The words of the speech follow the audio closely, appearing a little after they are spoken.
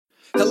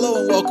Hello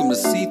and welcome to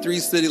C3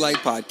 City Light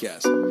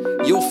Podcast.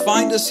 You'll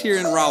find us here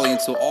in Raleigh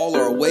until all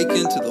are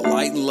awakened to the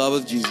light and love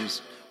of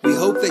Jesus. We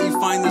hope that you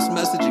find this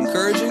message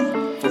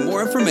encouraging. For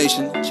more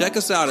information, check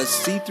us out at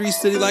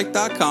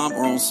c3citylight.com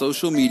or on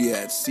social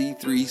media at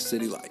C3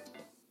 City Light.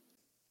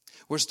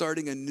 We're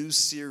starting a new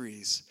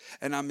series,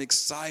 and I'm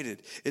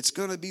excited. It's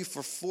going to be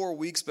for 4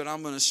 weeks, but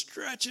I'm going to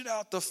stretch it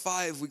out to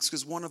 5 weeks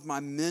because one of my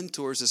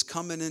mentors is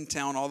coming in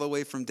town all the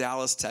way from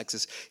Dallas,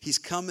 Texas. He's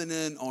coming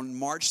in on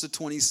March the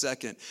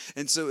 22nd.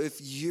 And so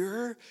if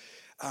you're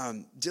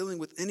dealing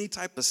with any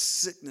type of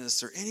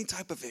sickness or any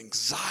type of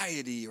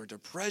anxiety or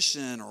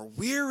depression or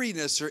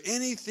weariness or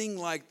anything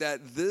like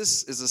that,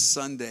 this is a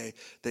Sunday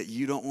that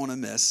you don't want to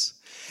miss.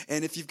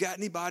 And if you've got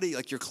anybody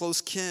like your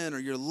close kin or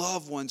your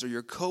loved ones or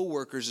your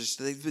coworkers,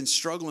 they've been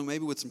struggling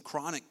maybe with some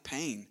chronic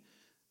pain,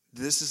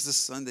 this is the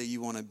Sunday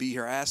you want to be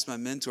here. I asked my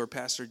mentor,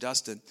 Pastor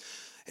Dustin.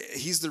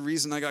 He's the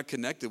reason I got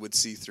connected with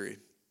C3.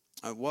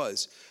 I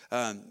was.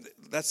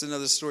 That's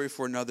another story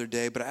for another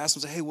day. But I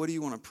asked him, hey, what do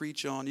you want to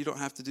preach on? You don't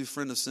have to do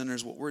Friend of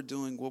Sinners. What we're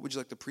doing, what would you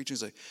like to preach? And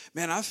he's like,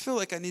 man, I feel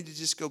like I need to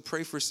just go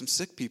pray for some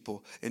sick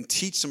people and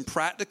teach some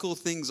practical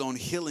things on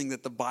healing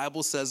that the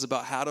Bible says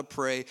about how to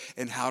pray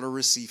and how to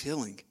receive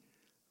healing.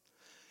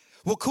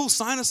 Well, cool.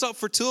 Sign us up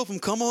for 2 of them.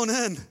 Come on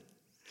in.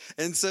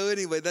 And so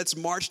anyway, that's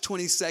March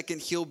 22nd.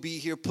 He'll be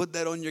here. Put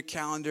that on your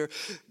calendar.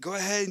 Go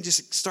ahead and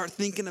just start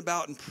thinking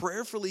about and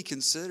prayerfully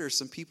consider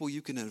some people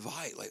you can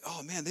invite. Like,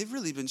 oh man, they've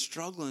really been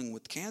struggling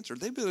with cancer.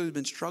 They've really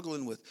been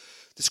struggling with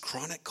this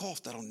chronic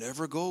cough that'll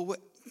never go away.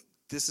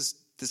 That's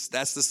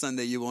the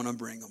Sunday you want to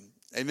bring them.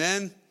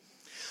 Amen?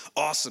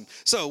 Awesome.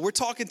 So we're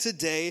talking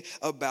today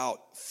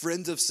about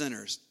Friend of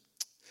Sinners.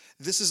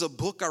 This is a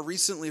book I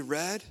recently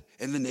read,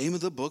 and the name of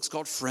the book's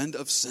called Friend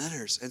of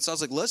Sinners. And so I was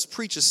like, let's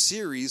preach a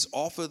series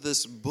off of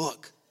this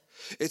book.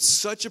 It's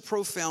such a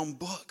profound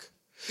book.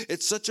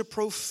 It's such a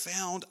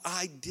profound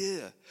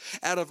idea.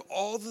 Out of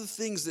all the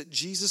things that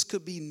Jesus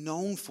could be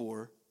known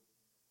for,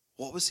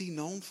 what was he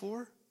known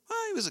for?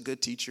 Well, he was a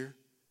good teacher.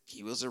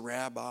 He was a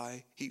rabbi.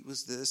 He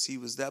was this, he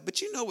was that.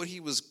 But you know what he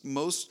was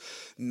most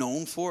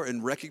known for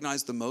and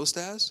recognized the most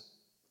as?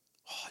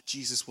 Oh,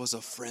 Jesus was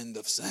a friend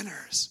of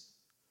sinners.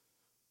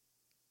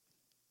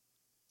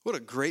 What a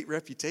great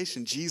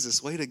reputation.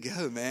 Jesus, way to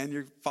go, man.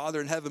 Your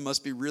Father in heaven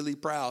must be really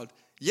proud.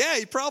 Yeah,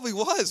 he probably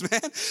was,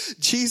 man.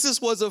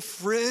 Jesus was a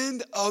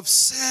friend of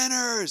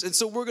sinners. And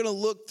so we're going to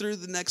look through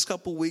the next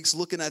couple weeks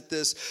looking at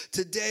this.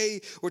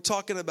 Today, we're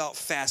talking about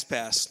Fast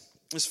Pass.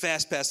 It's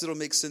Fast Pass. It'll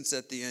make sense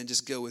at the end.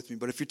 Just go with me.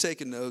 But if you're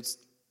taking notes,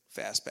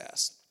 Fast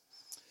Pass.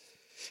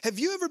 Have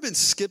you ever been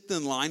skipped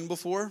in line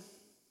before?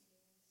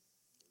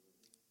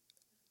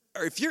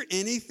 Or if you're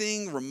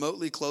anything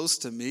remotely close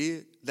to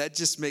me, that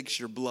just makes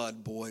your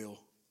blood boil.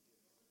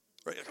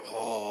 Right?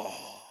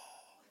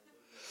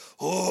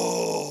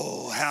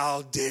 Oh,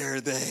 how dare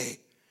they?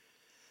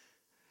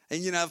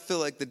 And I feel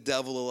like the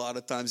devil a lot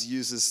of times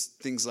uses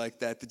things like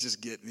that to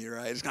just get me,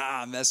 right? Just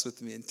mess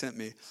with me and tempt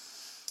me.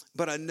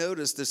 But I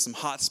noticed there's some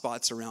hot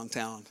spots around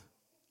town.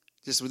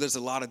 Just where there's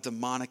a lot of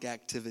demonic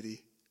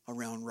activity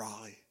around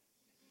Raleigh.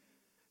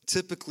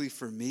 Typically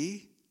for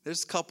me,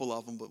 there's a couple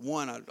of them, but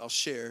one I'll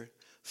share.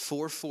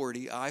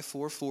 440,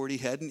 I-440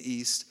 heading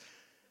east,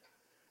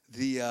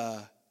 the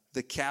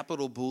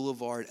Capitol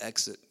Boulevard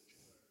exit.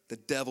 The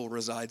devil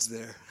resides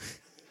there.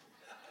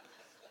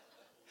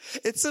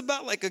 It's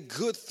about like a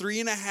good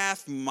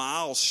 3.5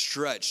 mile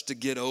stretch to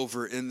get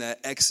over in that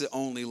exit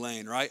only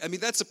lane, right? I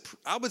mean,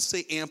 I would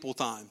say ample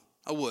time.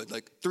 I would,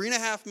 like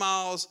 3.5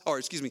 miles, or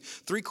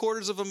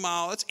 3/4 of a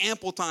mile. That's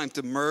ample time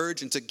to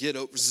merge and to get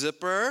over.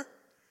 Zipper.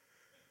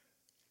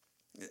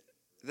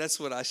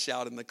 That's what I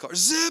shout in the car.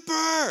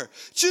 Zipper!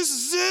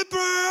 Just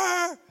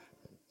zipper!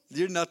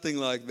 You're nothing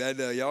like that.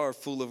 No, y'all are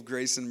full of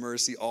grace and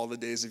mercy all the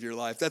days of your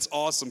life. That's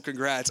awesome.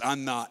 Congrats.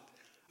 I'm not.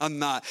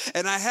 And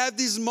I have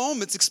these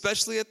moments,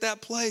 especially at that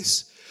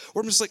place,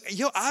 where I'm just like,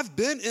 I've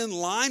been in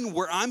line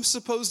where I'm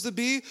supposed to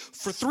be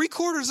for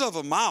 3/4 of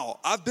a mile.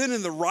 I've been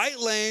in the right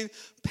lane,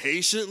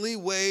 patiently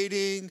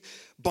waiting,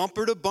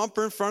 bumper to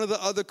bumper in front of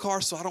the other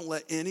car so I don't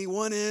let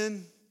anyone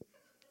in.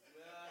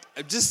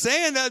 I'm just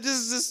saying that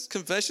this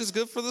confession is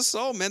good for the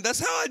soul, man. That's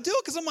how I do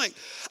it because I'm like,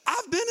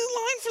 I've been in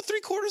line for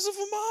 3/4 of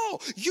a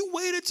mile. You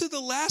waited to the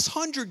last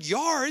 100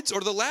 yards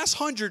or the last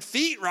 100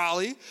 feet,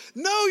 Raleigh.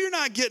 No, you're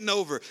not getting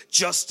over.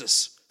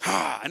 Justice.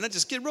 And I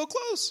just get real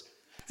close.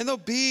 And they'll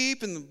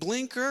beep and the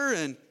blinker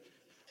and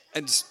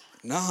just,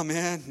 nah,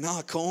 man.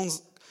 Nah,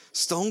 Cone's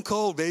stone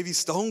cold, baby.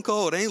 Stone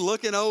cold. Ain't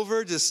looking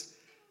over. Just,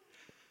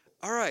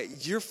 all right,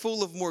 you're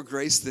full of more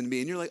grace than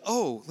me. And you're like,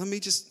 oh, let me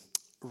just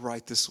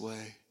right this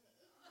way.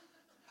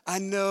 I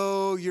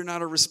know you're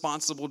not a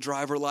responsible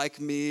driver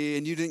like me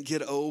and you didn't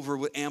get over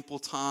with ample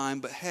time,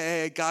 but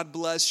hey, God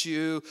bless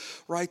you.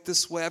 Right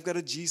this way. I've got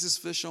a Jesus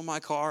fish on my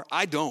car.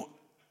 I don't,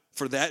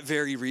 for that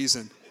very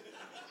reason.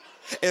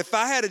 If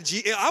I had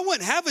I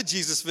wouldn't have a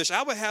Jesus fish.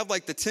 I would have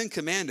like the 10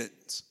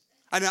 Commandments.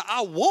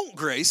 I want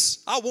grace.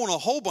 I want a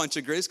whole bunch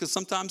of grace because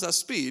sometimes I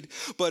speed.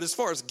 But as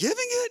far as giving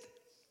it,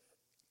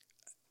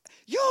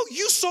 Yo,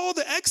 you saw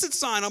the exit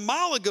sign a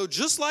mile ago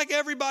just like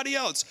everybody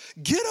else.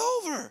 Get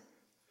over.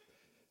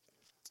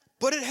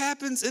 But it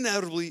happens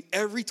inevitably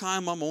every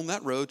time I'm on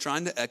that road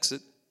trying to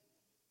exit.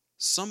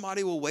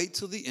 Somebody will wait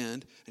till the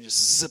end and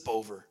just zip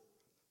over.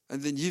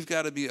 And then you've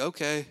got to be,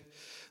 okay,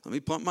 let me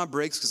pump my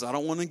brakes because I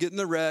don't want to get in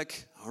the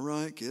wreck. All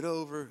right, get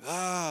over.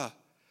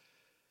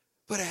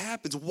 But it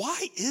happens.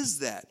 Why is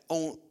that?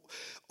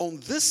 On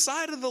this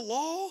side of the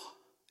law,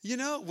 you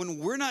know, when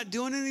we're not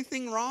doing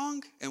anything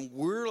wrong and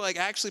we're like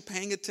actually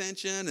paying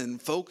attention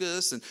and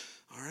focus and,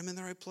 all right, I'm in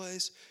the right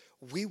place.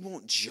 We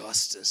want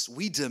justice.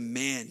 We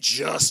demand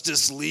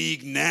Justice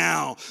League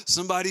now.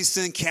 Somebody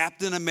send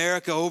Captain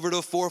America over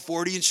to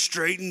 440 and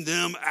straighten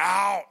them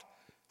out.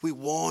 We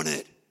want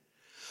it.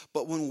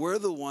 But when we're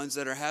the ones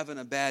that are having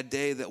a bad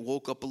day, that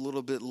woke up a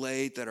little bit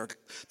late, that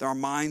our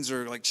minds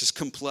are like just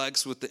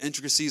complex with the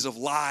intricacies of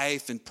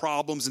life and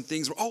problems and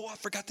things, oh, I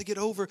forgot to get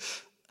over.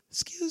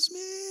 Excuse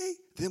me.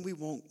 Then we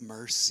want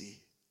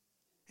mercy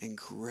and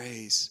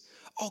grace.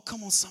 Oh,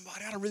 come on,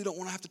 somebody. I really don't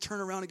want to have to turn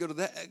around and go to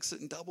that exit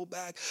and double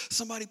back.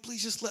 Somebody,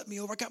 please just let me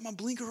over. I got my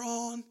blinker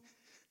on.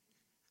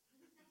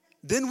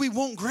 Then we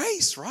want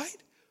grace, right?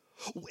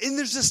 And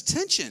there's this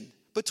tension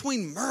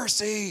between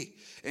mercy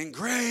and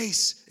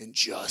grace and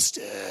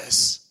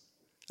justice.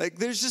 Like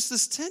there's just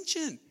this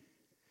tension.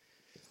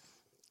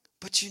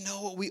 But you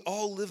know what? We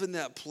all live in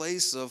that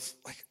place of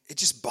like, it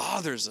just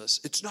bothers us.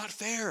 It's not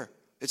fair.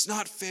 It's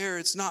not fair.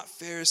 It's not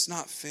fair. It's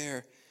not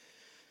fair.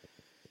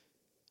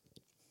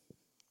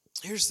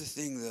 Here's the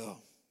thing, though.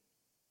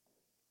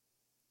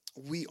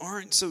 We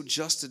aren't so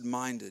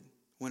justice-minded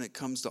when it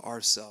comes to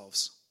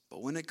ourselves.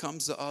 But when it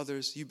comes to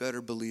others, you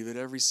better believe it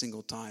every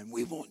single time.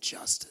 We want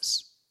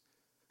justice.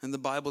 And the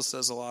Bible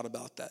says a lot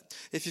about that.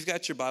 If you've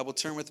got your Bible,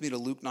 turn with me to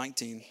Luke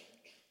 19.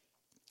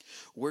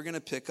 We're going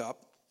to pick up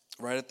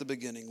right at the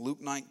beginning.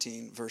 Luke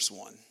 19, verse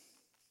 1.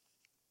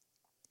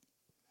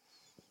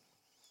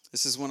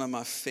 This is one of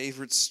my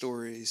favorite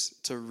stories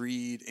to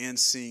read and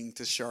sing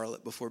to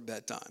Charlotte before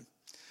bedtime.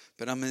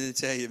 But I'm going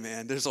to tell you,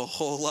 man, there's a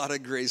whole lot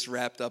of grace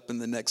wrapped up in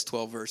the next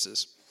 12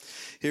 verses.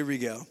 Here we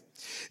go.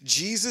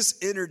 Jesus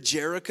entered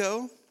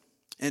Jericho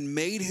and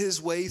made his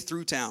way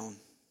through town.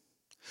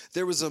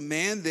 There was a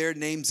man there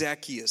named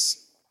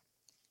Zacchaeus.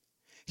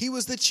 He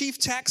was the chief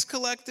tax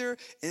collector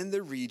in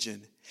the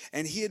region,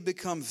 and he had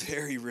become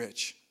very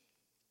rich.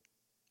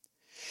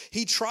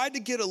 He tried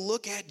to get a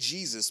look at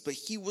Jesus, but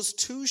he was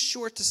too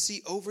short to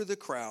see over the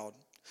crowd.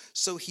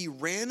 So he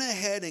ran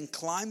ahead and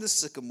climbed the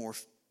sycamore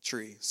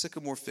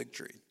fig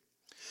tree,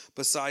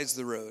 beside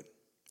the road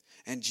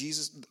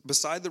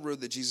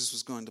that Jesus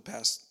was going to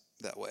pass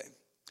that way.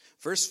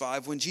 Verse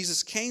 5, when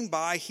Jesus came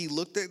by, he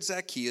looked at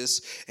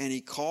Zacchaeus and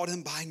he called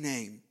him by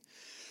name.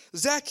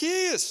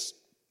 Zacchaeus!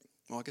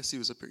 Well, I guess he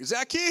was up here.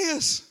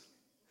 Zacchaeus!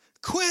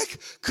 Quick,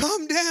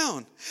 come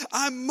down.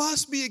 I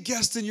must be a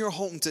guest in your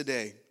home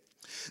today.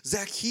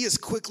 Zacchaeus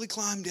quickly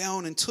climbed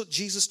down and took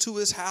Jesus to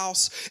his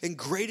house in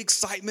great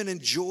excitement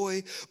and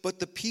joy, but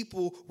the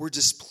people were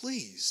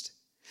displeased.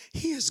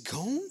 He is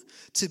going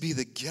to be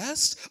the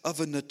guest of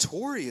a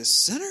notorious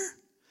sinner?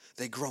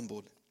 They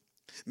grumbled.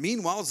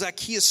 Meanwhile,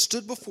 Zacchaeus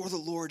stood before the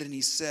Lord and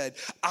he said,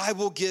 I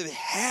will give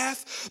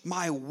half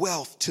my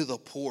wealth to the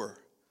poor.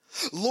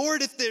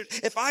 Lord,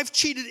 if I've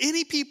cheated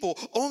any people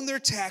on their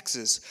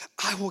taxes,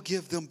 I will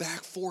give them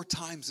back 4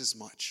 times as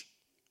much.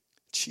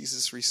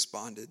 Jesus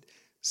responded,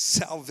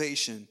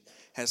 salvation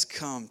has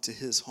come to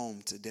his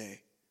home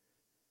today.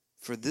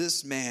 For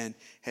this man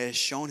has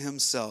shown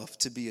himself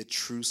to be a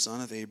true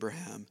son of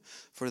Abraham.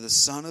 For the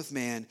Son of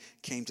Man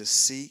came to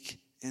seek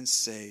and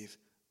save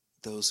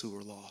those who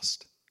were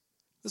lost.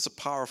 This is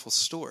a powerful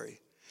story.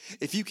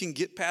 If you can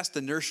get past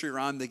the nursery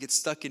rhyme that gets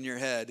stuck in your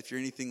head, if you're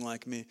anything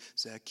like me,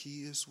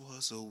 Zacchaeus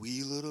was a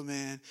wee little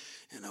man,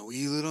 and a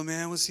wee little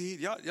man was he.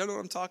 Y'all know what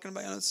I'm talking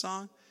about in that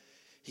song?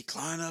 He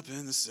climbed up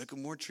in the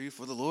sycamore tree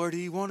for the Lord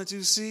he wanted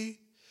to see.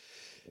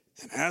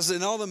 And as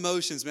in all the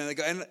motions, man,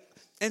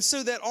 and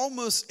so that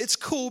almost, it's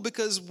cool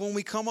because when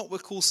we come up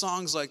with cool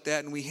songs like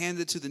that and we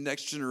hand it to the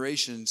next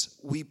generations,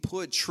 we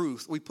put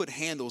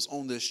handles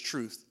on this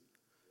truth.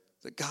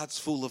 That God's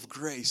full of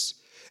grace.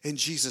 And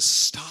Jesus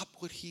stopped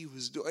what he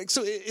was doing.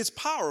 So it's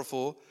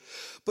powerful.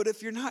 But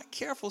if you're not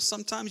careful,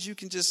 sometimes you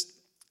can just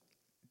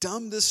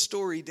dumb this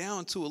story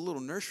down to a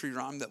little nursery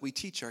rhyme that we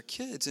teach our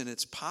kids. And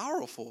it's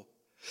powerful.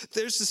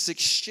 There's this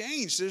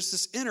exchange. There's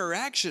this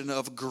interaction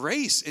of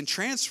grace and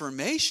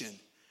transformation.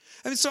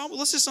 I mean, so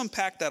let's just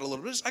unpack that a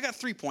little bit. I got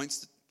 3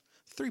 points.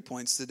 3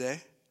 points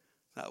today.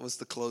 That was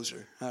the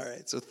closure. All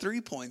right, so 3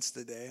 points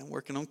today. I'm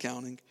working on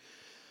counting.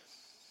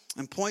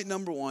 And point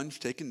number 1, if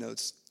you're taking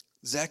notes,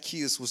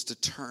 Zacchaeus was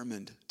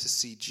determined to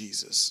see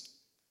Jesus.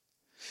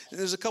 And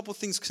there's a couple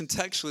things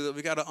contextually that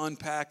we got to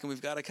unpack and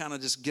we've got to kind of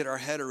just get our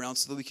head around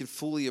so that we can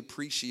fully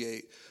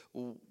appreciate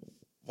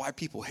why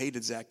people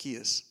hated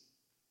Zacchaeus.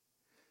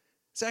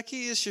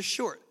 Zacchaeus, you're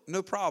short.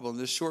 No problem.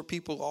 There's short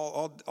people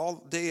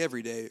all day,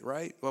 every day,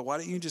 right? Well, why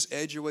don't you just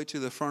edge your way to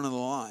the front of the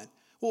line?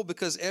 Well,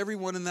 because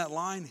everyone in that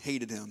line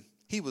hated him.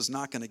 He was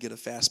not going to get a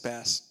fast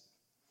pass.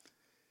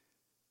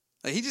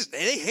 They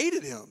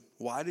hated him.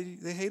 Why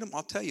did they hate him?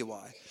 I'll tell you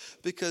why.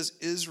 Because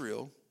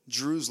Israel,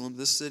 Jerusalem,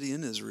 this city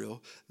in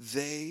Israel,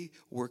 they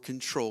were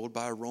controlled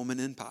by a Roman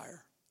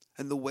Empire.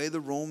 And the way the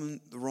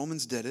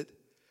Romans did it,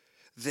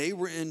 they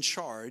were in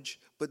charge,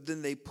 but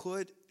then they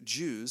put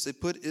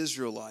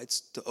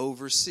Israelites to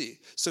oversee.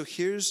 So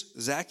here's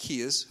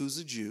Zacchaeus, who's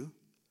a Jew,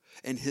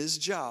 and his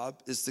job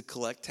is to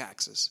collect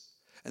taxes.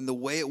 And the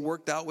way it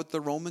worked out with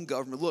the Roman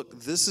government,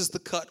 look, this is the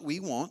cut we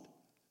want,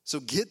 so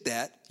get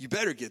that. You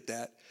better get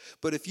that.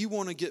 But if you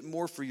want to get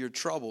more for your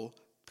trouble,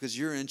 because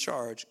you're in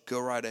charge, go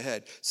right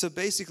ahead. So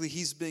basically,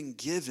 he's been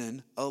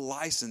given a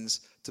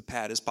license to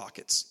pad his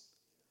pockets.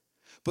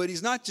 But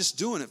he's not just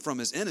doing it from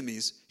his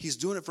enemies. He's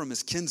doing it from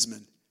his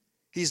kinsmen.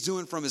 He's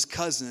doing it from his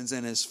cousins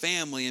and his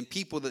family and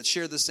people that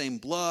share the same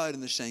blood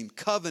and the same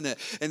covenant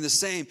and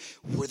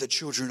we're the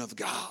children of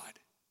God.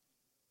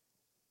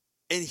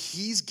 And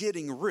he's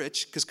getting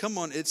rich because, come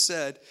on, it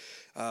said,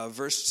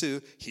 verse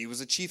 2, he was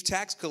a chief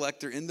tax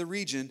collector in the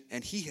region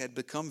and he had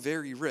become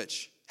very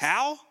rich.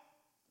 How?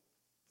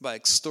 By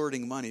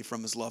extorting money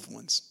from his loved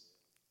ones,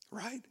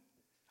 right?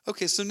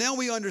 Okay, so now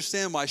we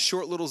understand why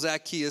short little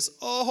Zacchaeus,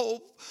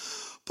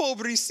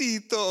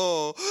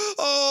 pobrecito,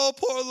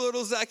 poor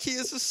little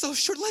Zacchaeus is so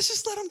short. Let's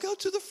just let him go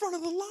to the front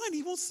of the line.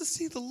 He wants to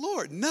see the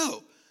Lord.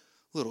 No,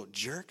 little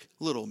jerk,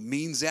 little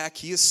mean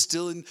Zacchaeus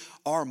stealing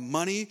our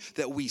money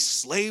that we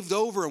slaved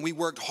over and we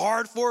worked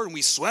hard for and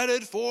we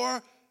sweated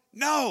for.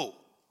 No,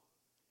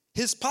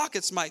 his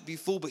pockets might be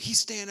full, but he's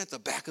staying at the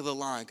back of the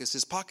line because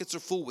his pockets are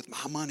full with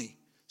my money.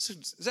 So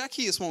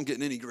Zacchaeus won't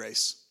get any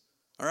grace,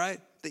 all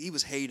right? That he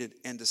was hated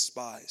and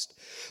despised.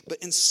 But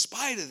in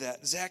spite of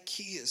that,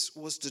 Zacchaeus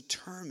was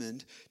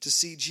determined to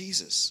see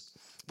Jesus.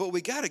 But we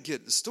got to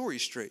get the story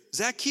straight.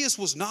 Zacchaeus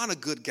was not a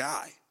good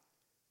guy.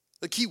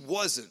 Like, he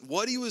wasn't.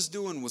 What he was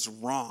doing was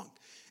wrong.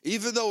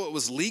 Even though it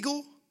was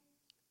legal,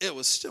 it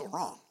was still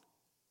wrong.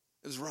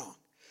 It was wrong.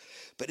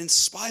 But in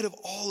spite of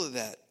all of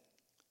that,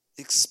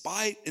 in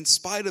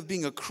spite of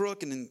being a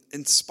crook and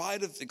in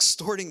spite of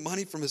extorting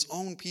money from his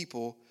own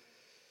people,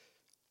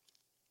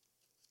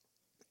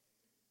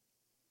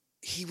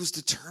 he was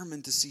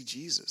determined to see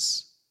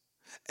Jesus.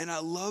 And I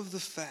love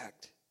the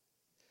fact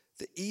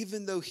that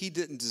even though he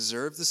didn't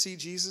deserve to see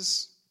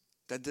Jesus,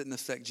 that didn't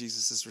affect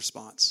Jesus'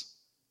 response.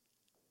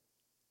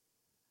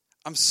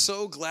 I'm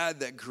so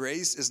glad that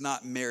grace is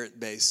not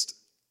merit-based.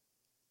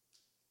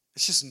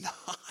 It's just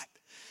not.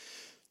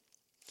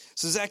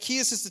 So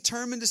Zacchaeus is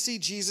determined to see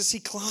Jesus. He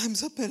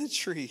climbs up in a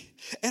tree.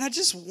 And I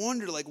just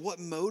wonder, what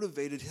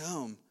motivated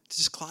him to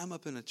just climb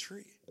up in a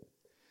tree?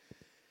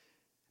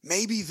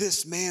 Maybe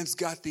this man's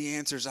got the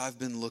answers I've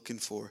been looking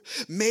for.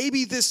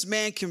 Maybe this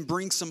man can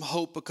bring some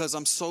hope because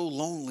I'm so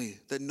lonely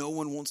that no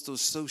one wants to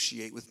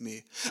associate with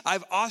me.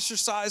 I've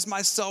ostracized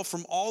myself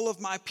from all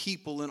of my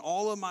people and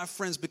all of my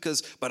friends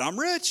but I'm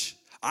rich.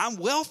 I'm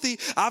wealthy.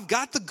 I've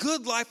got the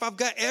good life. I've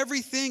got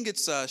everything.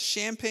 It's a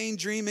champagne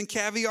dream and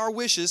caviar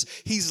wishes.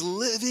 He's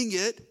living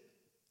it.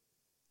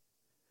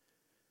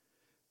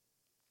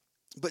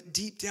 But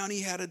deep down,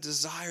 he had a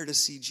desire to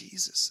see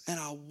Jesus. And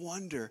I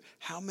wonder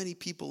how many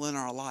people in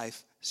our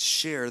life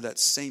share that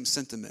same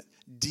sentiment.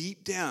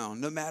 Deep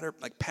down, no matter,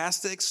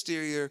 past the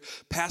exterior,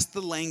 past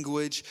the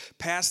language,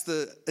 past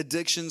the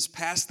addictions,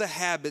 past the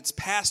habits,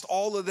 past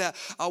all of that,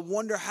 I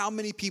wonder how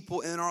many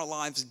people in our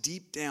lives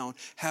deep down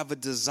have a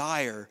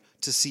desire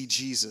to see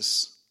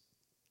Jesus.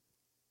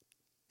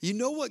 You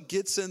know what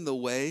gets in the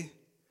way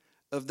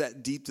of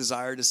that deep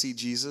desire to see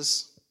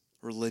Jesus?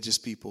 Religious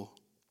people.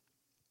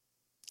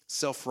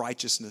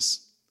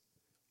 Self-righteousness.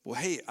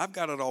 Well, hey, I've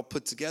got it all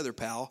put together,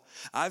 pal.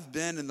 I've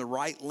been in the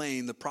right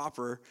lane, the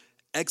proper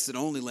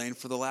exit-only lane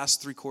for the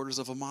last 3/4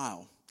 of a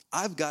mile.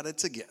 I've got it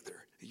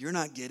together. You're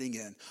not getting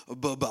in.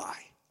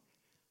 Bye-bye.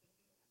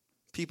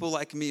 People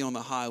like me on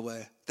the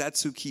highway,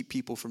 that's who keep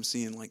people from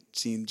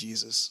seeing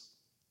Jesus.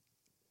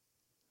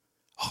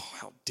 Oh,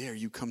 how dare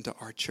you come to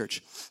our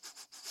church.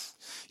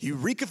 You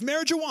reek of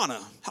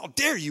marijuana. How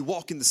dare you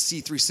walk in the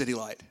C3 City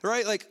Light,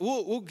 right?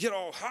 We'll get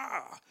all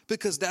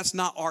because that's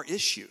not our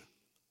issue.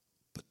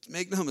 But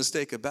make no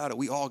mistake about it,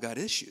 we all got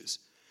issues.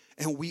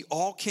 And we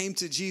all came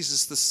to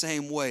Jesus the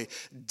same way,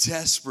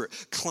 desperate,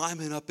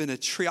 climbing up in a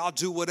tree. I'll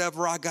do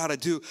whatever I got to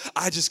do.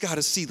 I just got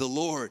to see the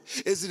Lord.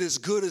 Is it as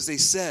good as they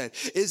said?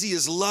 Is he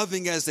as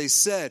loving as they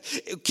said?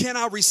 Can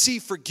I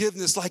receive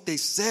forgiveness like they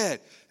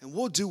said? And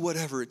we'll do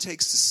whatever it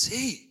takes to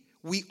see.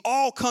 We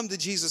all come to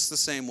Jesus the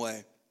same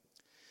way.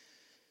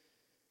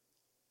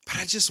 But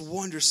I just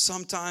wonder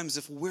sometimes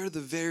if we're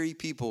the very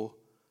people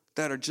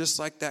that are just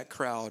like that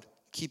crowd,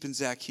 keeping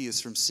Zacchaeus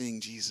from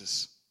seeing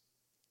Jesus.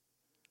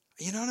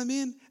 You know what I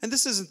mean? And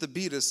this isn't to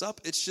beat us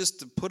up. It's just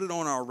to put it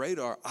on our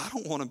radar. I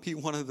don't want to be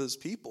one of those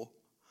people.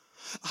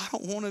 I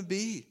don't want to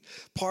be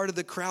part of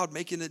the crowd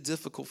making it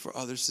difficult for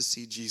others to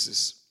see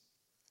Jesus.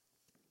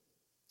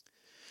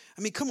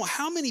 I mean, come on.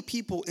 How many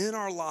people in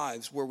our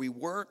lives where we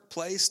work,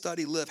 play,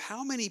 study, live,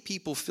 how many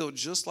people feel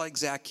just like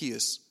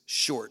Zacchaeus,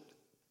 short,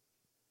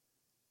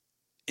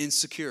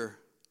 insecure?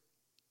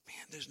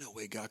 Man, there's no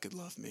way God could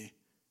love me.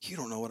 You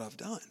don't know what I've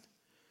done.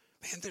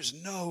 Man, there's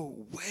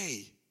no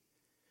way.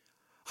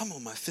 I'm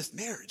on my 5th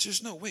marriage.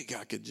 There's no way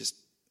God could just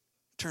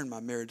turn my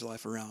marriage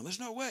life around. There's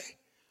no way.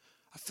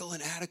 I feel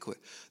inadequate.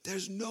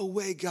 There's no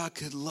way God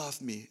could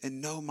love me and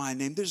know my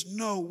name. There's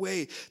no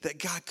way that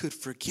God could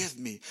forgive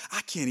me. I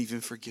can't even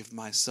forgive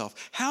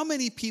myself. How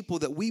many people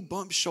that we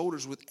bump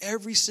shoulders with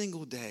every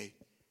single day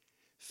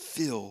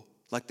feel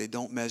like they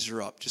don't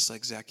measure up, just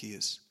like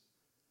Zacchaeus?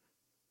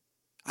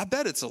 I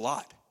bet it's a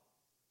lot.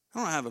 I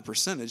don't have a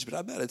percentage, but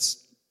I bet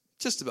it's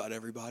just about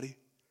everybody.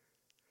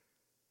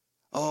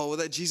 Oh, well,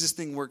 that Jesus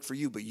thing worked for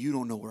you, but you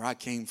don't know where I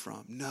came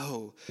from.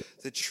 No,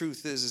 the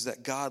truth is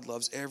that God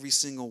loves every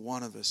single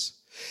one of us.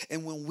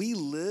 And when we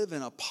live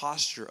in a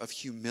posture of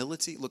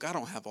humility, look, I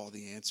don't have all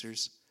the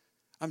answers.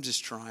 I'm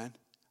just trying.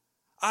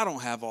 I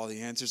don't have all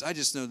the answers. I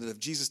just know that if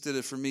Jesus did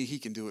it for me, he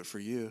can do it for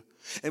you.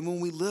 And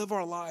when we live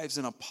our lives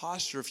in a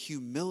posture of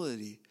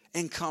humility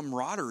and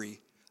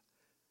camaraderie,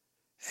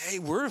 hey,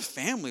 we're a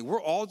family.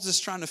 We're all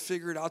just trying to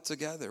figure it out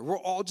together. We're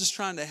all just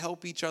trying to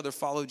help each other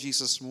follow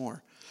Jesus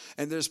more.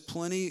 And there's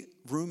plenty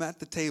room at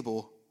the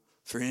table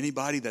for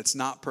anybody that's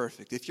not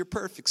perfect. If you're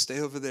perfect, stay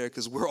over there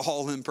because we're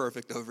all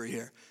imperfect over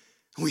here.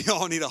 We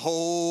all need a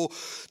whole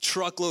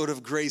truckload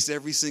of grace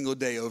every single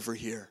day over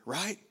here,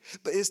 right?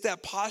 But it's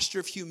that posture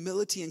of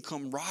humility and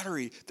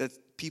camaraderie that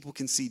people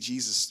can see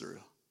Jesus through.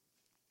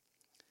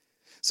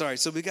 Sorry,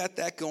 so we got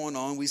that going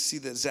on. We see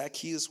that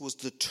Zacchaeus was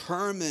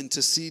determined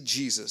to see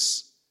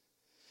Jesus.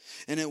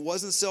 And it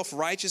wasn't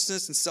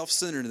self-righteousness and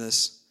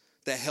self-centeredness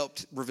that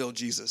helped reveal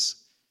Jesus.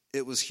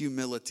 It was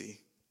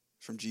humility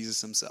from Jesus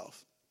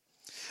himself.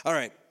 All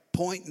right,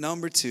 point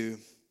number 2.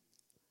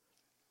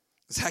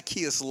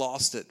 Zacchaeus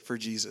lost it for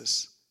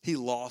Jesus. He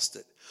lost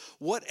it.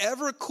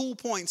 Whatever cool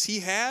points he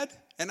had,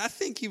 and I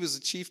think he was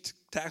a chief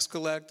tax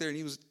collector and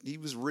he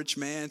was a rich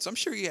man, so I'm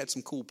sure he had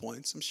some cool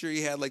points. I'm sure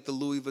he had like the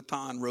Louis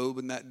Vuitton robe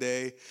in that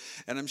day,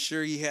 and I'm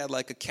sure he had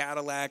like a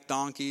Cadillac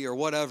donkey or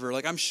whatever.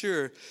 Like I'm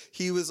sure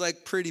he was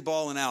like pretty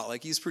balling out.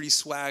 Like he's pretty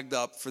swagged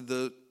up for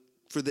the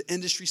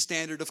industry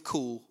standard of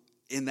cool.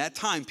 In that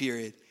time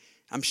period,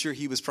 I'm sure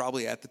he was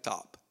probably at the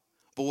top.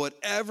 But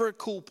whatever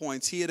cool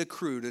points he had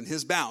accrued in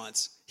his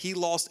balance, he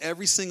lost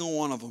every single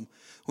one of them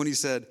when he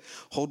said,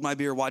 hold my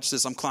beer, watch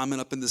this, I'm climbing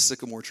up in this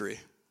sycamore tree.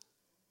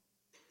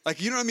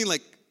 Like, you know what I mean?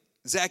 Like,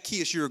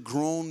 Zacchaeus, you're a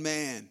grown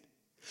man.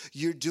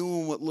 You're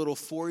doing what little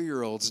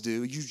 4-year-olds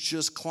do. You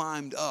just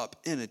climbed up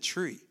in a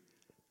tree.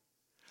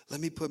 Let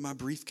me put my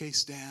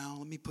briefcase down.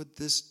 Let me put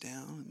this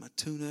down, my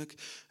tunic.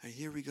 And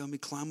here we go. Let me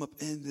climb up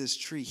in this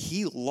tree.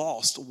 He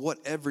lost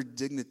whatever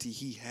dignity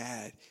he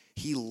had.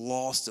 He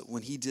lost it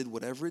when he did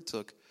whatever it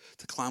took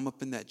to climb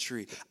up in that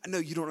tree. I know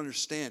you don't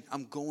understand.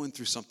 I'm going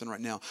through something right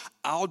now.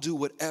 I'll do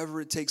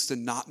whatever it takes to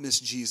not miss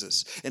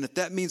Jesus. And if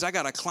that means I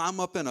got to climb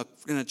up in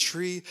a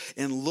tree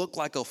and look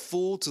like a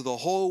fool to the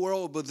whole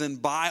world, but then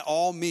by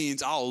all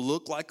means, I'll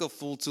look like a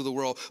fool to the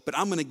world. But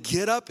I'm going to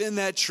get up in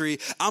that tree.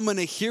 I'm going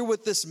to hear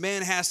what this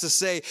man has to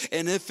say.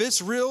 And if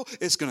it's real,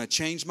 it's going to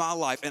change my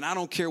life. And I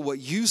don't care what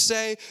you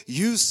say,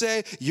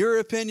 your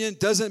opinion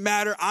doesn't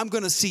matter. I'm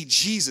going to see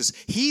Jesus.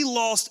 He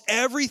lost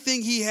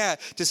everything he had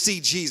to see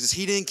Jesus.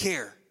 He didn't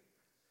care.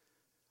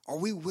 Are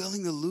we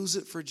willing to lose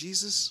it for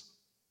Jesus?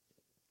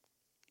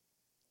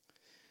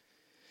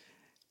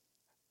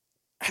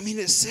 I mean,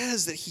 it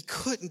says that he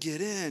couldn't get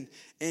in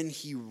and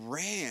he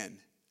ran.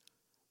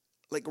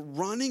 Like,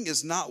 running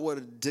is not what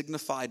a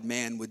dignified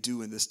man would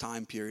do in this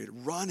time period.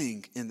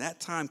 Running in that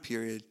time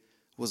period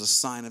was a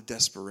sign of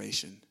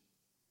desperation.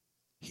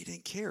 He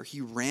didn't care.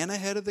 He ran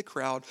ahead of the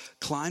crowd,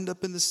 climbed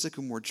up in the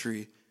sycamore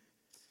tree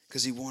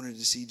because he wanted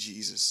to see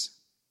Jesus.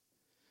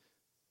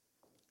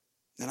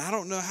 And I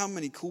don't know how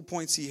many cool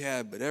points he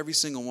had, but every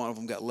single one of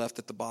them got left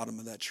at the bottom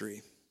of that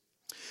tree.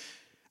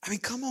 I mean,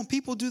 come on,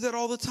 people do that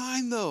all the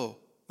time, though.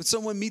 When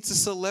someone meets a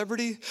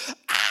celebrity,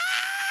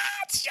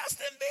 it's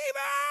Justin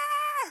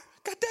Bieber!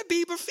 Got that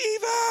Bieber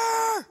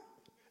fever!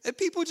 And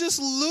people just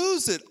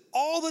lose it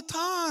all the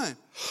time.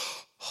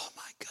 Oh,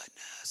 my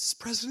goodness, it's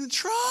President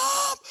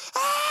Trump!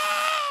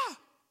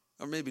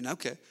 Or maybe not,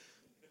 okay.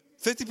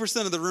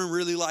 50% of the room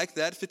really liked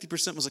that.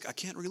 50% was like, I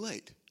can't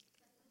relate.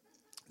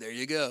 There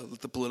you go.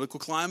 The political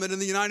climate in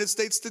the United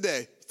States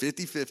today.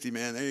 50-50,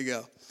 man. There you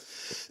go.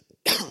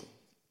 It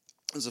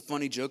was a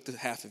funny joke to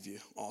half of you.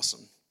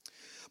 Awesome.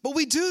 But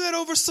we do that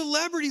over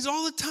celebrities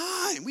all the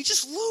time. We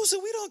just lose it.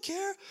 We don't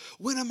care.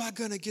 When am I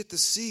going to get to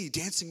see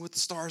Dancing with the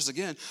Stars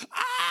again?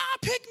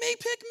 Pick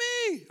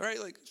me. All right,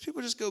 like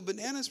people just go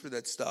bananas for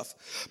that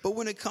stuff. But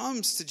when it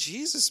comes to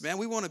Jesus, man,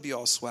 we want to be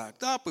all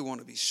swagged up. We want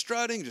to be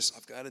strutting. Just,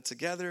 I've got it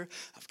together.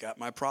 I've got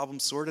my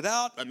problems sorted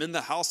out. I'm in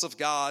the house of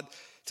God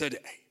today.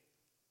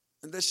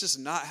 And that's just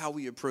not how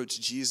we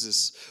approach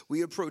Jesus.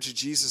 We approach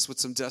Jesus with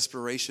some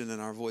desperation in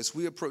our voice.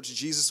 We approach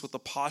Jesus with a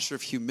posture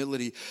of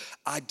humility.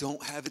 I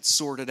don't have it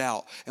sorted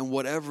out. And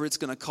whatever it's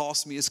going to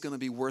cost me, it's going to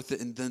be worth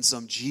it. And then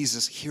some.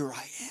 Jesus, here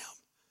I am.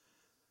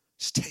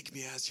 Just take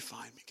me as you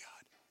find me, God.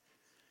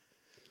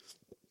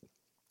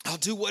 I'll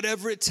do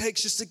whatever it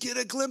takes just to get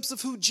a glimpse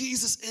of who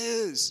Jesus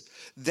is.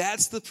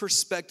 That's the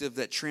perspective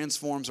that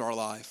transforms our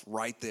life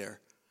right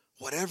there.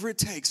 Whatever it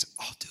takes,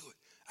 I'll do it.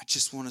 I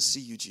just want to see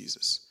you,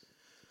 Jesus.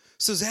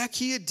 So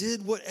Zacchaeus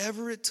did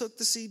whatever it took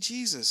to see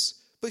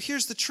Jesus. But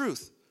here's the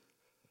truth.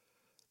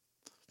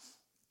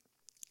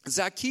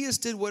 Zacchaeus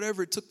did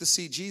whatever it took to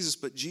see Jesus,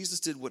 but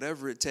Jesus did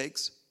whatever it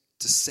takes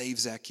to save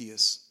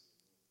Zacchaeus.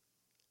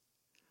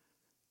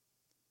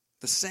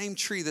 The same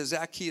tree that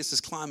Zacchaeus is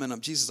climbing up,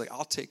 Jesus is like,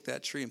 I'll take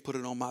that tree and put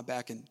it on my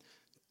back and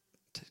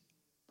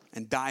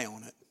die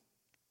on it.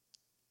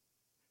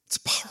 It's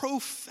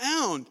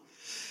profound.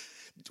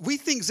 We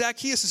think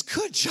Zacchaeus is,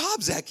 good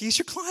job, Zacchaeus.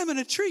 You're climbing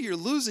a tree. You're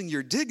losing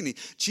your dignity.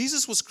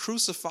 Jesus was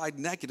crucified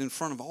naked in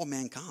front of all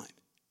mankind.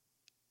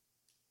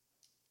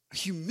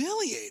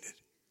 Humiliated.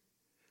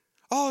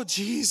 Oh,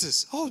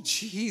 Jesus.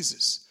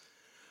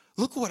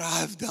 Look what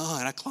I've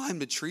done. I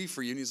climbed a tree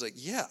for you. And he's like,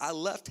 yeah, I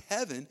left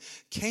heaven,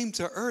 came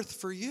to earth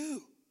for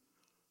you.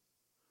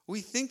 We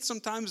think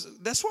sometimes,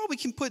 that's why we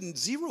can put in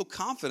zero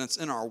confidence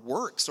in our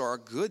works or our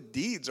good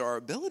deeds or our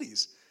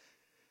abilities.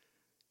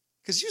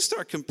 Because you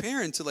start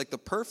comparing to like the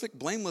perfect,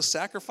 blameless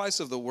sacrifice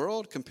of the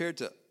world compared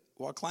to,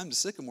 well, I climbed a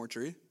sycamore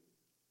tree.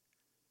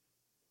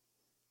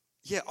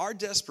 Yeah, our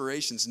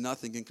desperation's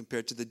nothing in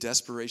compared to the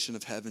desperation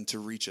of heaven to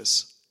reach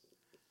us.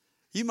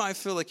 You might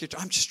feel like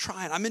I'm just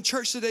trying. I'm in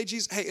church today,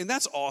 Jesus. Hey, and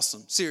that's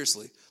awesome.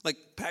 Seriously. Like,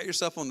 pat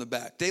yourself on the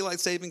back. Daylight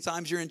saving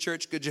times, you're in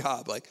church. Good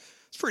job. Like,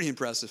 it's pretty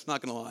impressive.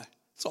 Not going to lie.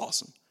 It's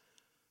awesome.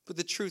 But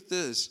the truth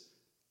is,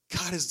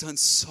 God has done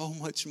so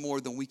much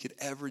more than we could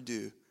ever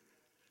do.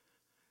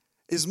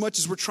 As much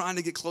as we're trying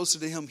to get closer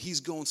to him,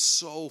 he's going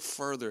so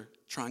further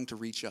trying to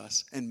reach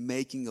us and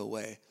making a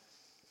way.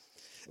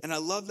 And I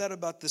love that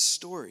about this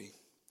story.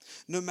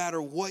 No matter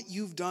what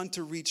you've done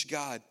to reach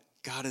God,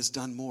 God has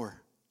done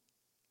more.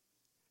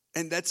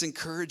 And that's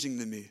encouraging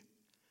to me.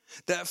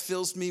 That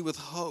fills me with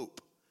hope.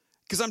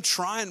 Because I'm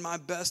trying my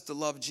best to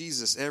love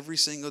Jesus every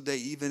single day,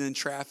 even in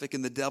traffic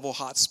in the devil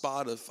hot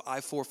spot of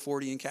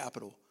I-440 in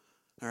Capitol.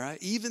 All right?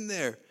 Even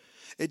there,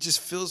 it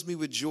just fills me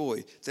with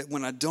joy that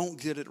when I don't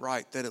get it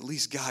right, that at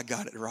least God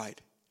got it right.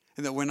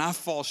 And that when I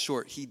fall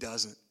short, he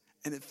doesn't.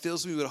 And it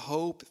fills me with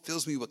hope. It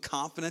fills me with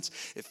confidence.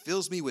 It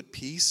fills me with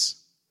peace.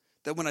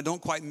 That when I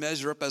don't quite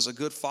measure up as a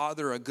good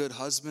father or a good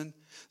husband,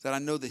 that I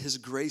know that his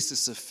grace is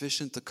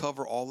sufficient to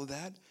cover all of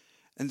that.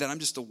 And that I'm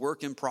just a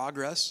work in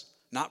progress,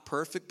 not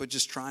perfect, but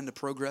just trying to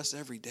progress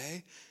every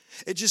day.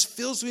 It just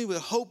fills me with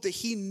hope that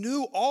he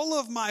knew all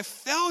of my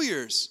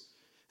failures.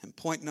 And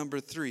point number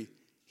 3,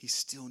 he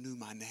still knew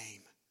my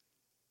name.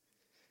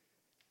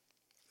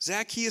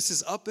 Zacchaeus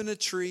is up in a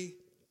tree.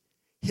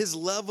 His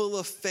level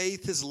of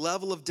faith, his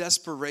level of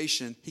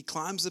desperation, he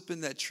climbs up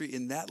in that tree,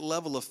 and that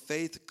level of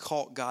faith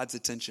caught God's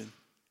attention.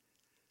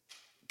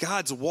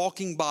 God's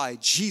walking by.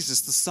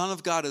 Jesus, the Son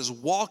of God, is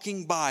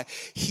walking by.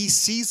 He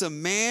sees a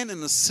man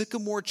in a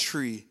sycamore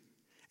tree,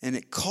 and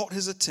it caught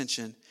his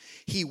attention.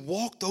 He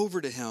walked over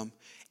to him,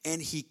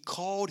 and he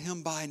called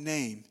him by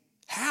name.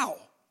 How?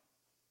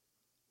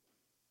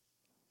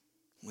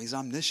 Well, he's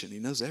omniscient. He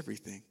knows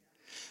everything.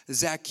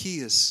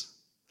 Zacchaeus,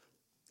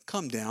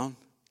 come down.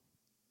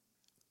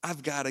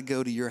 I've got to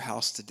go to your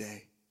house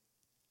today.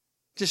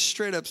 Just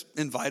straight up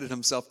invited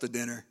himself to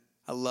dinner.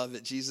 I love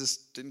it. Jesus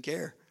didn't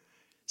care.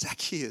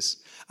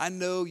 Zacchaeus, I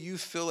know you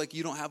feel like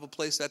you don't have a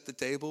place at the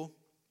table.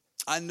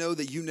 I know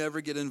that you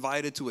never get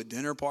invited to a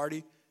dinner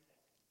party.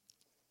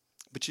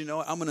 But you know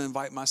what? I'm going to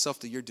invite myself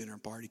to your dinner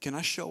party. Can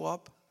I show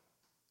up?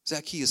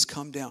 Zacchaeus,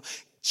 come down.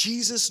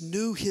 Jesus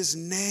knew his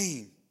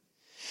name.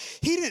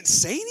 He didn't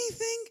say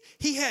anything.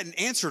 He hadn't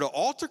answered an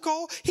altar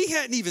call. He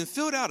hadn't even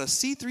filled out a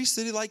C3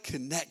 City Light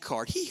Connect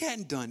card. He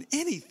hadn't done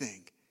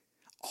anything.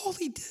 All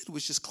he did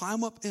was just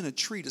climb up in a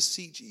tree to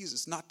see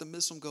Jesus, not to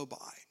miss him go by.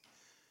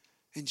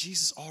 And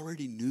Jesus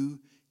already knew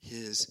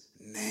his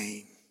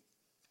name.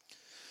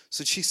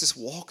 So Jesus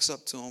walks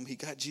up to him. He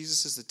got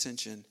Jesus'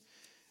 attention.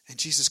 And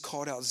Jesus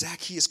called out,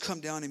 Zacchaeus, come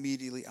down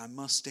immediately. I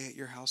must stay at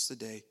your house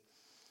today.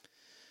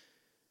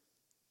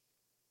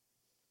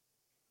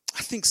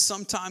 I think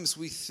sometimes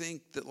we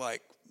think that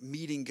like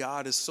meeting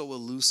God is so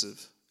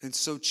elusive and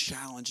so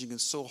challenging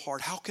and so hard.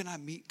 How can I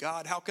meet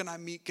God? How can I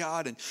meet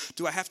God? And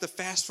do I have to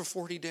fast for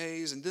 40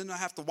 days? And then I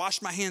have to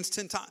wash my hands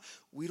 10 times?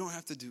 We don't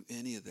have to do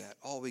any of that.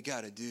 All we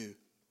got to do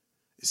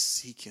is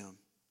seek him.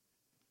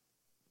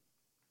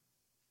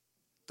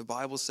 The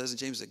Bible says in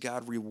James that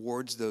God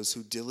rewards those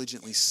who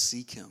diligently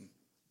seek him.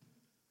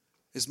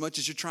 As much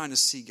as you're trying to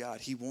see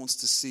God, he wants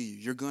to see you.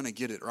 You're going to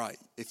get it right.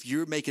 If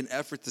you're making an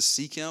effort to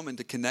seek him and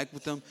to connect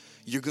with him,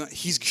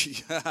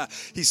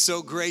 he's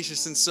so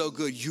gracious and so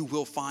good. You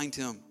will find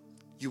him.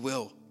 You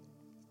will.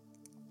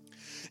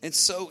 And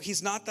so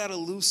he's not that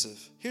elusive.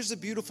 Here's the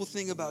beautiful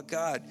thing about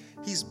God.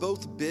 He's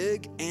both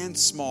big and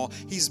small.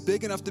 He's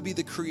big enough to be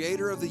the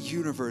creator of the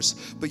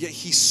universe, but yet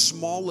he's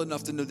small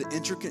enough to know the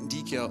intricate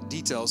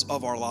details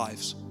of our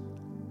lives.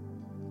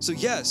 So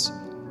yes,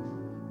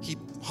 he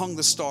hung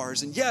the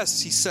stars. And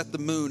yes, he set the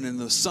moon and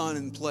the sun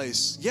in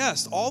place.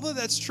 Yes, all of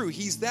that's true.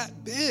 He's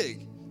that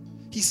big.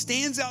 He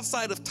stands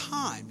outside of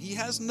time. He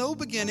has no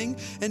beginning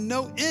and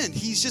no end.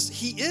 He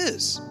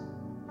is.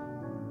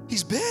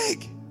 He's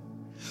big.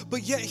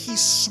 But yet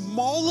he's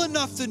small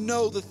enough to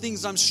know the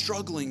things I'm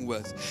struggling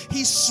with.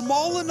 He's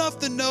small enough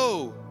to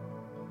know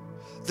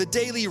the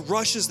daily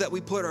rushes that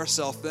we put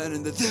ourselves in,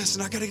 and the this,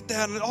 and I gotta get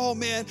that, and oh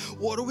man,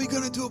 what are we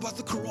gonna do about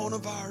the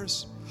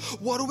coronavirus?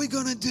 What are we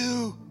gonna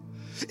do?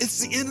 It's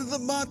the end of the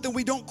month and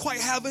we don't quite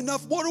have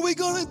enough. What are we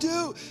gonna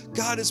do?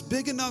 God is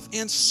big enough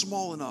and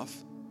small enough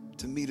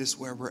to meet us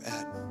where we're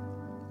at.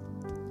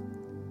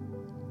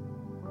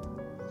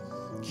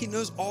 He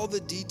knows all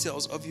the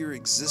details of your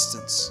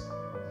existence.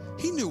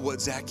 He knew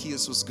what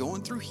Zacchaeus was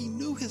going through. He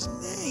knew his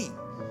name.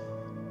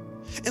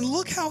 And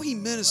look how he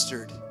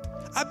ministered.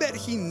 I bet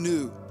he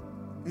knew,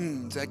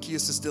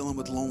 Zacchaeus is dealing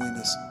with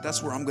loneliness.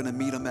 That's where I'm going to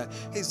meet him at.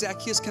 Hey,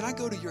 Zacchaeus, can I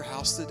go to your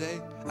house today?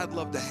 I'd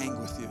love to hang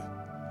with you.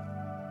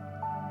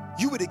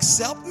 You would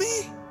accept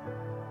me?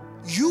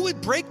 You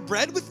would break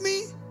bread with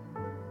me?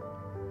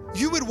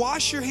 You would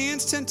wash your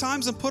hands 10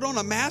 times and put on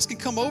a mask and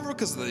come over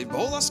because of the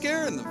Ebola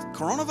scare and the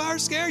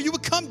coronavirus scare? You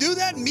would come do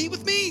that and meet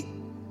with me?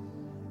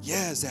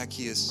 Yeah,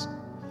 Zacchaeus,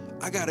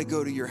 I got to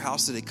go to your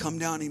house today. Come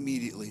down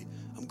immediately.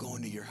 I'm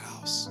going to your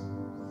house.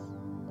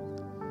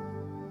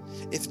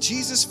 If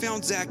Jesus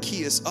found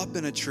Zacchaeus up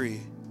in a tree,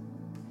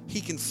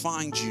 he can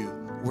find you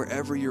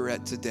wherever you're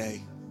at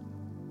today.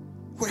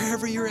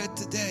 Wherever you're at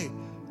today.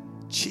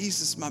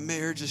 Jesus, my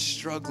marriage is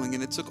struggling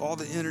and it took all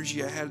the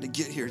energy I had to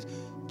get here.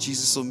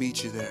 Jesus will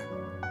meet you there.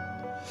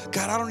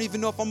 God, I don't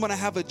even know if I'm going to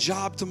have a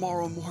job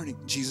tomorrow morning.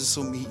 Jesus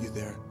will meet you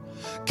there.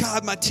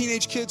 God, my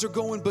teenage kids are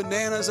going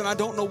bananas and I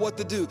don't know what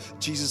to do.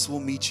 Jesus will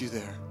meet you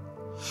there.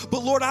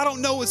 But Lord, I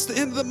don't know. It's the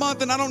end of the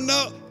month and I don't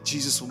know.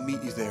 Jesus will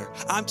meet you there.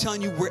 I'm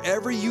telling you,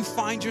 wherever you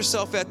find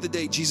yourself at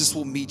today, Jesus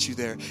will meet you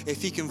there.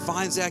 If he can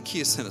find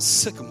Zacchaeus in a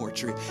sycamore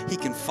tree, he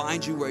can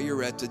find you where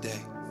you're at today.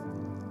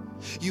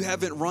 You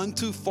haven't run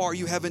too far.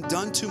 You haven't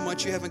done too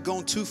much. You haven't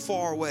gone too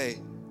far away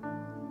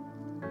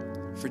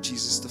for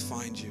Jesus to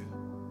find you.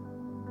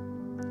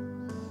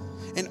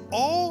 And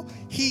all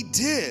he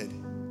did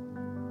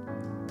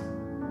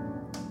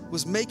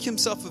was make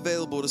himself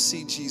available to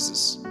see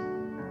Jesus.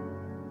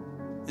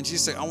 And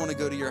Jesus said, I want to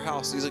go to your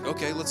house. And he's like,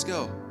 okay, let's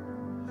go.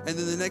 And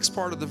then the next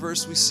part of the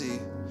verse we see,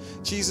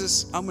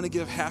 Jesus, I'm going to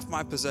give half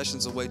my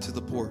possessions away to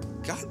the poor.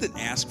 God didn't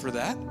ask for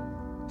that.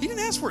 He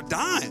didn't ask for a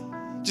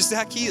dime. Just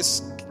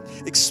Zacchaeus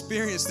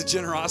experienced the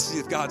generosity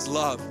of God's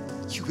love.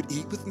 You would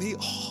eat with me?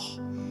 Oh,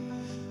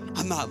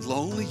 I'm not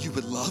lonely. You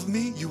would love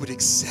me. You would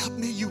accept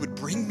me. You would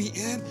bring me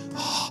in.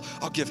 Oh,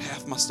 I'll give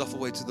half my stuff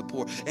away to the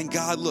poor. And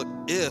God, look,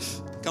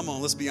 come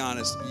on, let's be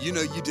honest. You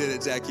know you did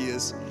it,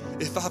 Zacchaeus.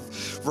 If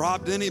I've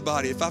robbed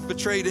anybody, if I've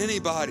betrayed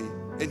anybody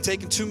and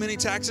taken too many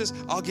taxes,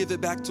 I'll give it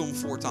back to them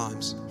 4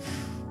 times.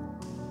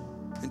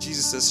 And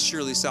Jesus says,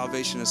 surely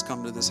salvation has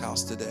come to this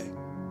house today.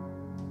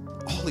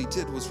 All he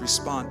did was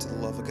respond to the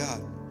love of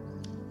God.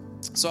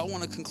 So I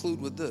want to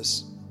conclude with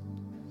this.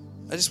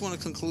 I just want to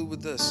conclude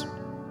with this.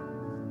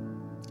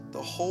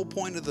 The whole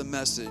point of the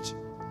message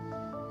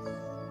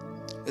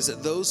is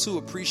that those who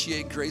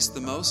appreciate grace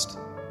the most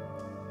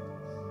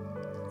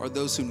are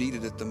those who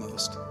needed it the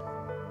most.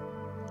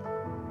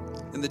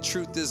 And the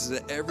truth is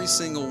that every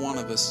single one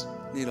of us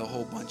need a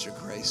whole bunch of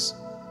grace.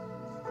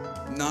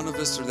 None of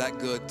us are that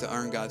good to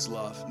earn God's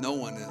love. No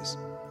one is.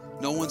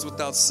 No one's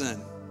without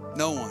sin.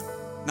 No one.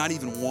 Not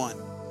even one.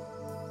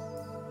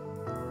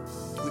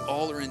 We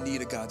all are in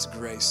need of God's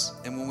grace.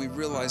 And when we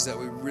realize that,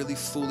 we really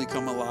fully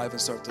come alive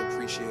and start to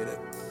appreciate it.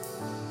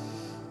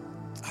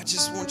 I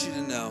just want you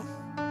to know,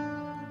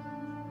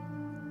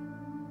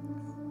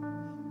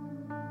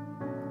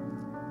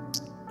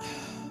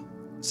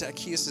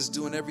 Zacchaeus is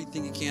doing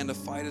everything he can to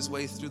fight his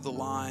way through the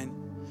line.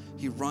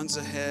 He runs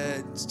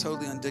ahead. It's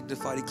totally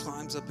undignified. He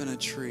climbs up in a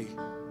tree.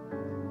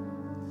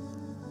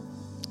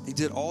 He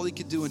did all he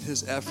could do in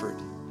his effort.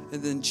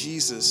 And then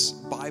Jesus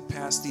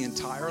bypassed the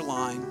entire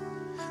line,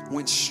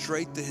 went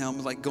straight to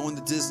him, like going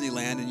to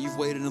Disneyland and you've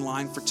waited in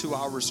line for 2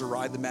 hours to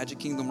ride the Magic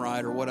Kingdom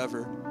ride or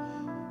whatever.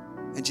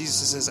 And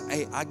Jesus says,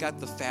 hey, I got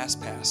the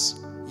fast pass.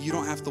 You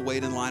don't have to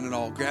wait in line at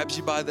all. Grabs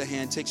you by the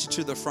hand, takes you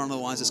to the front of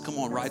the line, says, come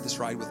on, ride this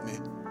ride with me.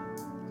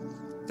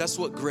 That's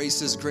what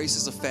grace is. Grace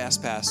is a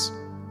fast pass.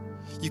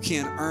 You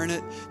can't earn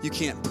it. You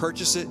can't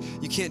purchase it.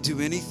 You can't do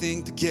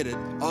anything to get it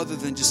other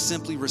than just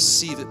simply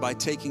receive it by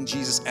taking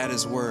Jesus at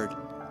his word.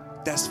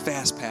 That's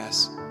fast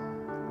pass.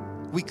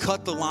 We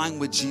cut the line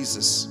with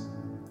Jesus.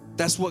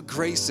 That's what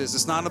grace is.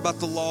 It's not about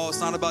the law. It's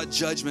not about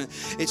judgment.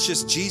 It's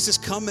just Jesus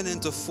coming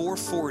into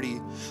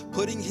 440,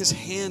 putting his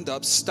hand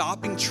up,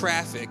 stopping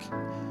traffic.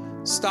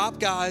 Stop,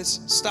 guys.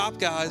 Stop,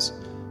 guys.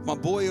 My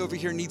boy over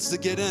here needs to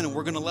get in, and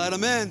we're going to let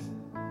him in.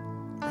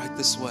 Right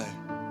this way.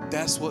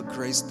 That's what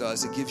grace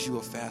does. It gives you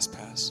a fast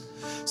pass.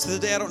 So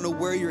today, I don't know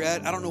where you're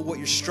at. I don't know what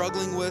you're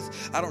struggling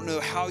with. I don't know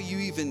how you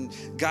even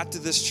got to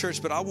this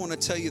church, but I want to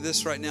tell you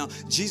this right now.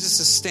 Jesus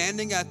is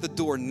standing at the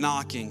door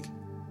knocking.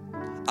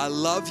 I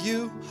love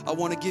you. I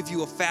want to give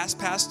you a fast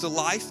pass to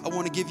life. I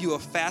want to give you a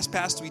fast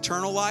pass to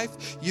eternal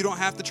life. You don't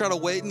have to try to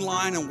wait in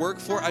line and work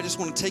for it. I just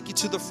want to take you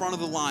to the front of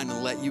the line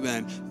and let you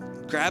in.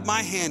 Grab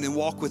my hand and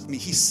walk with me.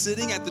 He's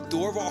sitting at the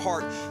door of our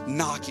heart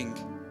knocking.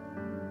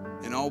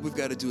 And all we've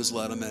got to do is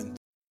let him in.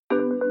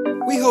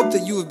 We hope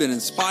that you have been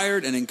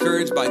inspired and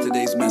encouraged by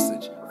today's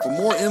message. For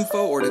more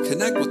info or to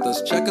connect with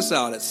us, check us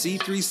out at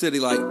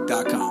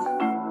c3citylight.com.